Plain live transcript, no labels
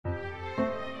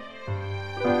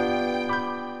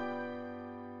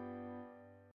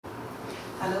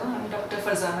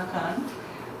Farzana Khan.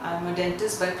 I'm a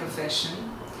dentist by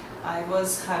profession. I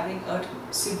was having a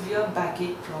severe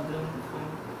backache problem for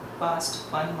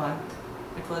past 1 month.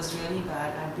 It was really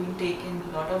bad. I've been taking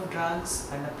a lot of drugs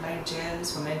and applied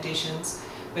gels, fomentations,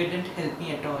 but it didn't help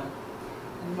me at all.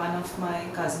 And one of my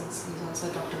cousins, he's also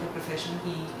a doctor by profession,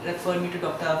 he referred me to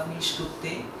Dr. Avneesh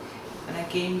Gupte. When I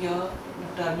came here,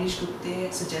 Dr. Avneesh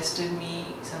Gupte suggested me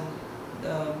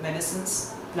some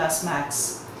medicines plus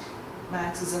Max.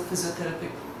 Max is a physiotherapy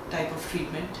type of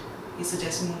treatment. He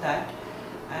suggested me that,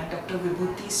 and Dr.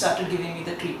 Vibhuti started giving me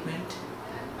the treatment.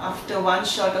 After one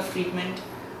shot of treatment,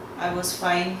 I was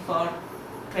fine for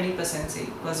 20%, say,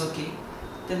 it was okay.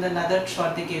 Then another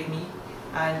shot they gave me,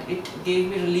 and it gave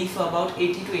me relief for about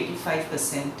 80 to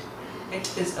 85%.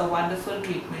 It is a wonderful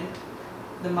treatment.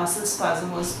 The muscle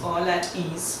spasm was all at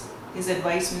ease. He's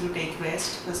advised me to take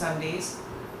rest for some days,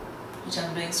 which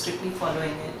I'm doing, strictly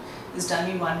following it. It's done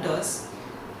me wonders,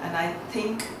 and I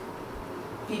think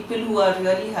people who are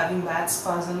really having bad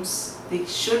spasms, they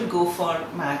should go for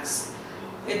Max.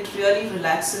 It really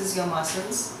relaxes your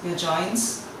muscles, your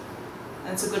joints,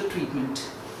 and it's a good treatment.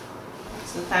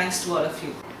 So thanks to all of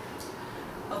you.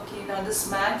 Okay, now this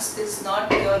Max is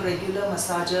not your regular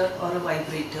massager or a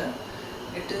vibrator.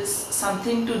 It is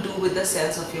something to do with the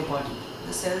cells of your body.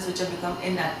 The cells which have become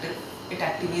inactive, it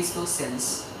activates those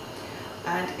cells.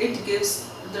 And it gives,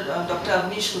 Dr.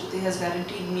 Avneesh Gupte has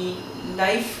guaranteed me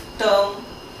life-term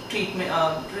treatment,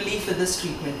 relief with this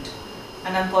treatment.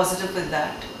 And I'm positive with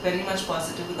that, very much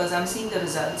positive, because I'm seeing the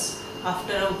results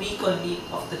after a week only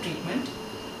of the treatment.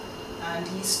 And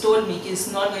he's told me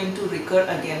it's not going to recur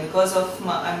again because of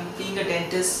I'm being a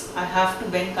dentist. I have to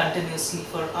bend continuously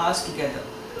for hours together.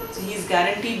 So he's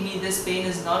guaranteed me this pain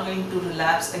is not going to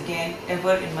relapse again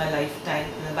ever in my lifetime,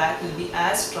 and the back will be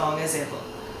as strong as ever.